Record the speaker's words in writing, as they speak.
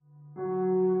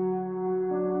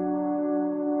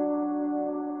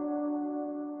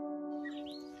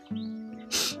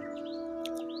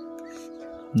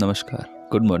Namaskar.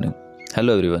 Good morning.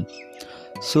 Hello everyone.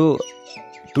 So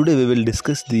today we will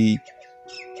discuss the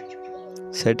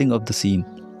setting of the scene.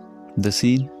 The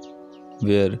scene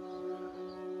where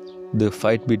the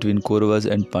fight between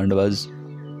Kauravas and Pandavas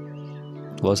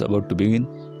was about to begin.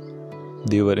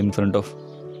 They were in front of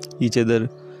each other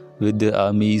with their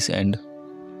armies and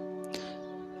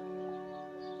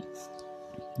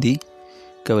the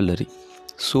cavalry.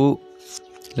 So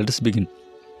let us begin.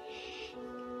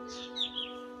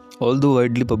 Although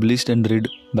widely published and read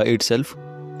by itself,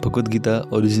 Bhagavad Gita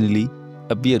originally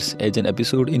appears as an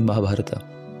episode in Mahabharata,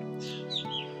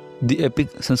 the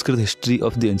epic Sanskrit history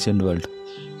of the ancient world.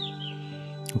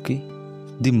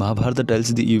 The Mahabharata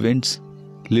tells the events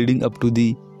leading up to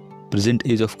the present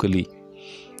age of Kali.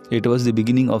 It was the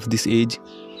beginning of this age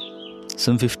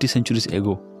some 50 centuries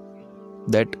ago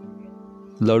that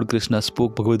Lord Krishna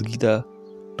spoke Bhagavad Gita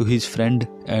to his friend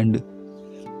and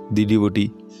the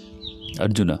devotee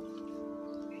Arjuna.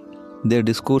 Their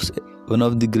discourse, one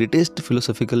of the greatest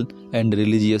philosophical and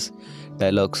religious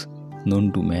dialogues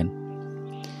known to man,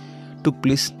 took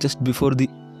place just before the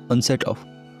onset of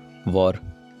war.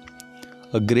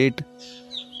 A great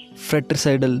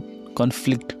fratricidal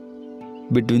conflict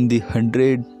between the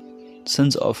 100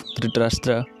 sons of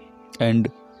Dhritarashtra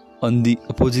and on the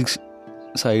opposite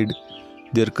side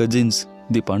their cousins,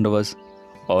 the Pandavas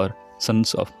or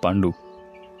sons of Pandu.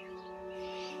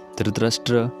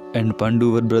 Dhritarashtra and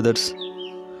Pandu were brothers,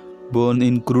 born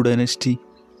in Kuru dynasty,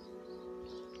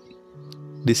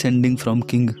 descending from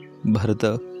King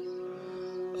Bharata,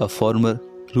 a former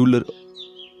ruler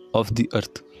of the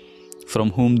earth,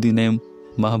 from whom the name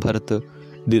Mahabharata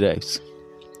derives.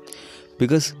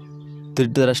 Because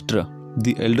Dhritarashtra,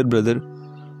 the elder brother,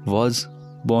 was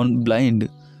born blind,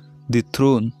 the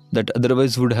throne that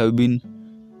otherwise would have been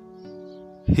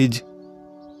his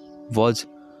was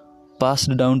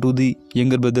passed down to the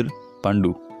younger brother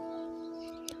Pandu.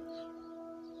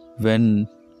 When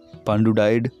Pandu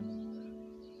died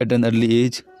at an early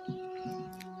age,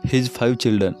 his 5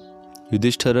 children,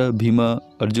 Yudhishthira, Bhima,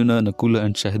 Arjuna, Nakula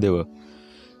and Sahadeva,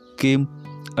 came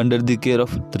under the care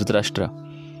of Dhritarashtra,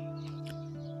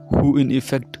 who in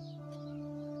effect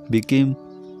became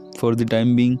for the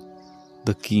time being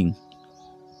the king.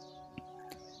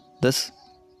 Thus,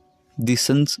 the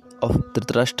sons of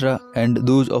Dhritarashtra and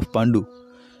those of Pandu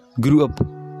grew up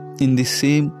in the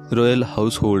same royal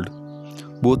household.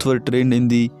 Both were trained in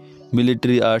the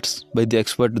military arts by the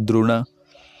expert Drona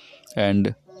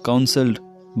and counseled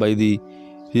by the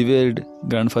revered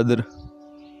grandfather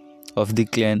of the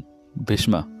clan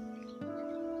Bhishma.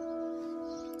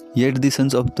 Yet the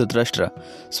sons of Dhritarashtra,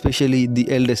 especially the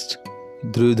eldest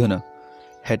Duryodhana,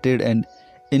 hated and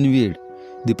envied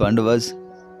the Pandavas,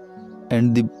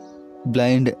 and the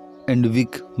blind and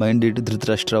weak-minded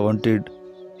Dhritarashtra wanted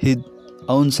his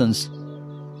own sons,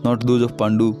 not those of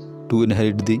Pandu, to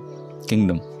inherit the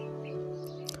kingdom.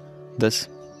 Thus,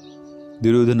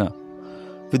 Duryodhana,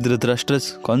 with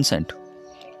Dhritarashtra's consent,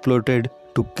 plotted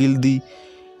to kill the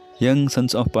young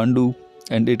sons of Pandu,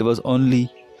 and it was only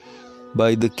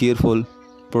by the careful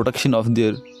protection of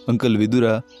their uncle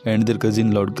Vidura and their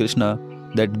cousin Lord Krishna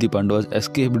that the Pandavas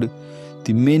escaped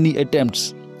the many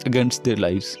attempts against their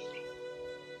lives.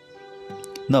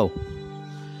 Now,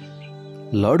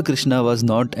 Lord Krishna was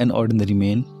not an ordinary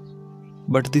man,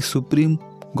 but the Supreme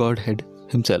Godhead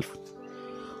himself,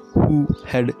 who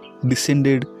had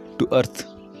descended to earth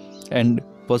and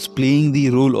was playing the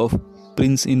role of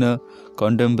prince in a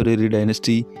contemporary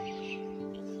dynasty.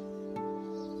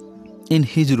 In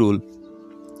his role,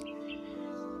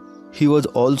 he was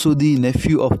also the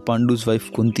nephew of Pandu's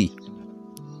wife Kunti,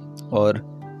 or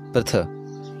Pratha,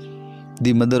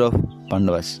 the mother of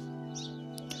Pandavas.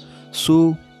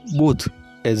 So, both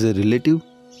as a relative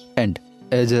and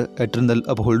as an eternal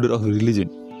upholder of religion,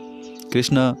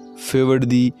 Krishna favored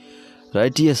the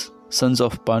righteous sons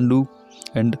of Pandu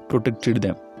and protected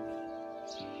them.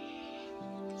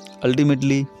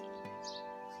 Ultimately,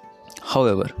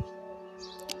 however,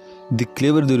 the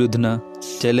clever Duryodhana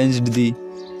challenged the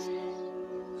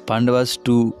Pandavas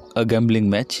to a gambling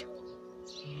match.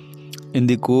 In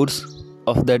the course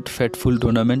of that fateful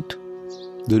tournament,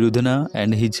 Duryodhana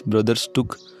and his brothers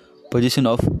took possession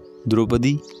of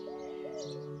Draupadi,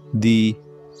 the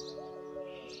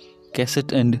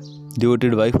chaste and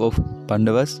devoted wife of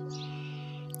Pandavas,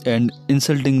 and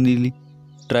insultingly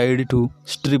tried to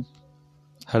strip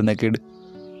her naked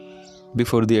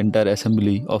before the entire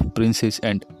assembly of princes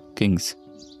and kings.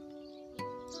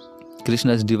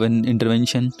 Krishna's divine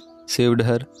intervention saved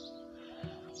her,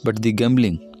 but the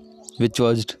gambling, which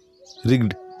was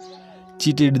rigged,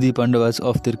 cheated the Pandavas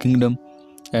of their kingdom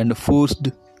and forced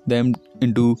them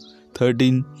into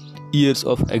 13 years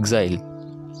of exile.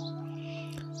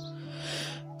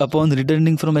 Upon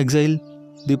returning from exile,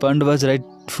 the Pandavas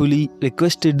rightfully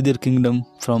requested their kingdom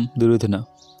from Duryodhana,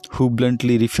 who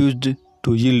bluntly refused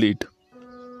to yield it.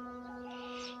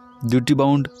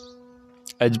 Duty-bound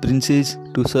as princes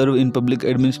to serve in public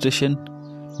administration,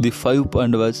 the 5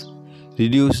 Pandavas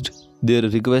reduced their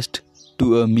request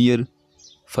to a mere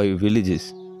 5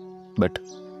 villages. But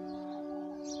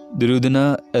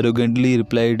Duryodhana arrogantly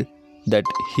replied that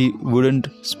he wouldn't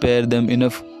spare them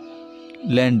enough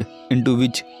land into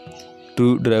which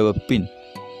to drive a pin.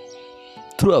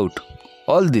 Throughout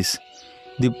all this,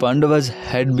 the Pandavas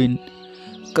had been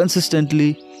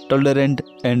consistently tolerant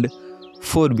and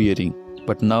forbearing,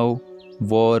 but now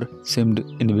war seemed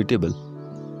inevitable.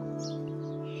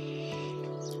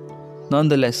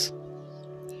 Nonetheless,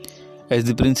 as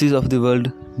the princes of the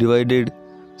world divided,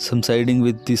 some siding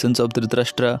with the sons of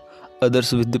Dhritarashtra,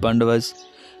 others with the Pandavas,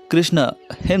 Krishna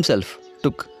himself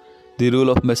took the role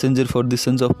of messenger for the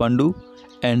sons of Pandu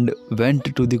and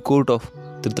went to the court of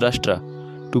Dhritarashtra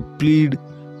to plead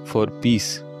for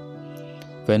peace.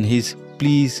 When his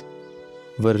pleas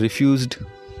were refused,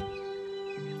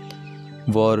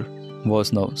 war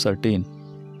was now certain.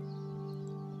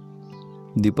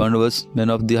 The Pandavas, men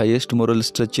of the highest moral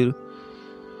stature,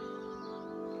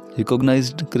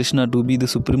 recognized Krishna to be the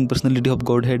supreme personality of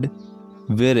Godhead,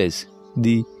 whereas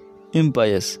the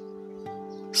impious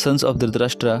sons of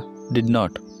Dhritarashtra did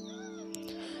not.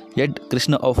 Yet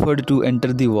Krishna offered to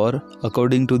enter the war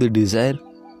according to the desire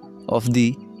of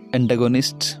the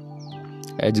antagonists.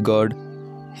 As God,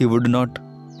 he would not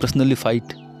personally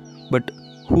fight, but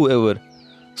whoever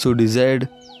so desired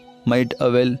might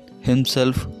avail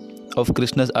himself of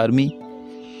Krishna's army,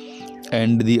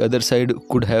 and the other side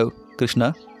could have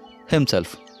Krishna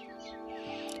himself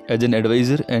as an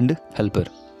advisor and helper.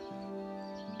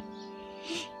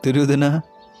 Duryodhana,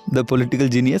 the political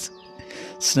genius,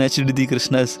 snatched the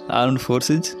Krishna's armed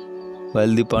forces,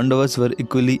 while the Pandavas were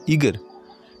equally eager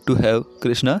to have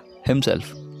Krishna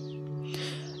himself.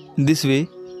 In this way,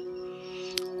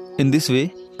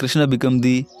 Krishna became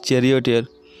the charioteer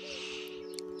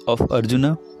of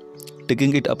Arjuna,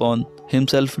 taking it upon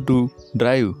himself to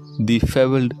drive the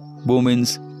fabled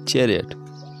bowman's chariot.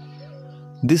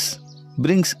 This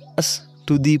brings us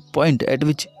to the point at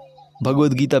which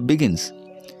Bhagavad Gita begins,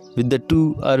 with the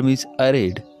 2 armies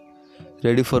arrayed,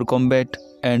 ready for combat,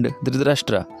 and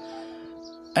Dhritarashtra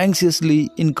anxiously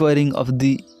inquiring of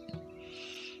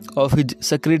his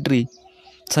secretary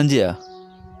Sanjaya,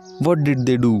 what did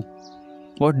they do?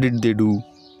 What did they do?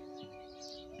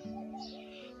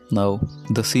 Now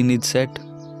the scene is set,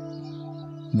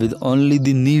 with only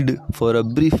the need for a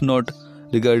brief note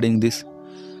regarding this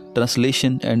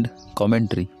translation and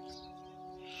commentary.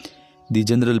 The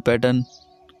general pattern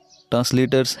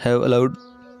translators have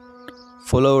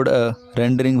followed a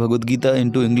rendering Bhagavad Gita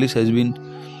into English has been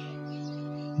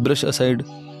brush aside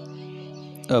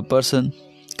a person,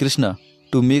 Krishna,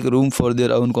 to make room for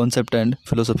their own concept and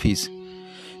philosophies.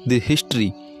 The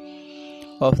history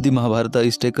of the Mahabharata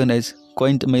is taken as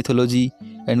quaint mythology,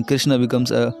 and Krishna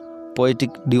becomes a poetic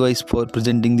device for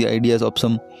presenting the ideas of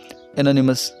some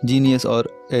anonymous genius, or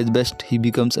at best he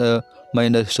becomes a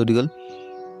minor historical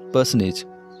personage.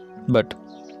 But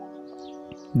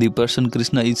the person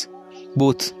Krishna is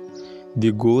both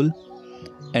the goal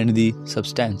and the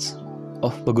substance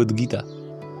of Bhagavad Gita.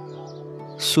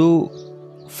 So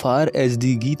far as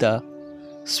the Gita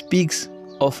speaks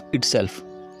of itself,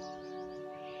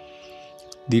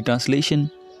 the translation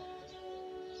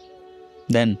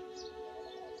then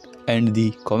and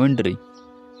the commentary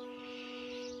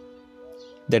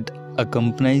that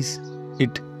accompanies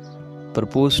it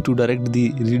purpose to direct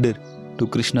the reader to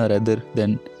Krishna rather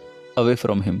than away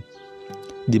from him.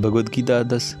 The Bhagavad Gita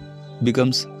thus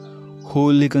becomes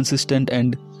wholly consistent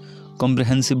and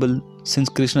comprehensible, since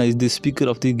Krishna is the speaker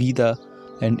of the Gita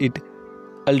and its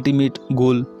ultimate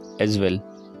goal as well.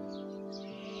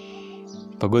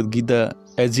 Bhagavad Gita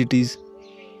as it is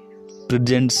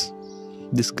presents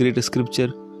this great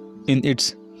scripture in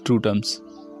its true terms.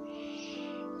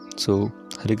 So,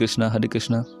 Hare Krishna,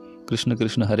 Krishna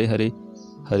Krishna, Hare Hare,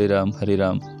 Hare Ram,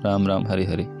 Ram Ram, Hare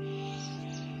Hare.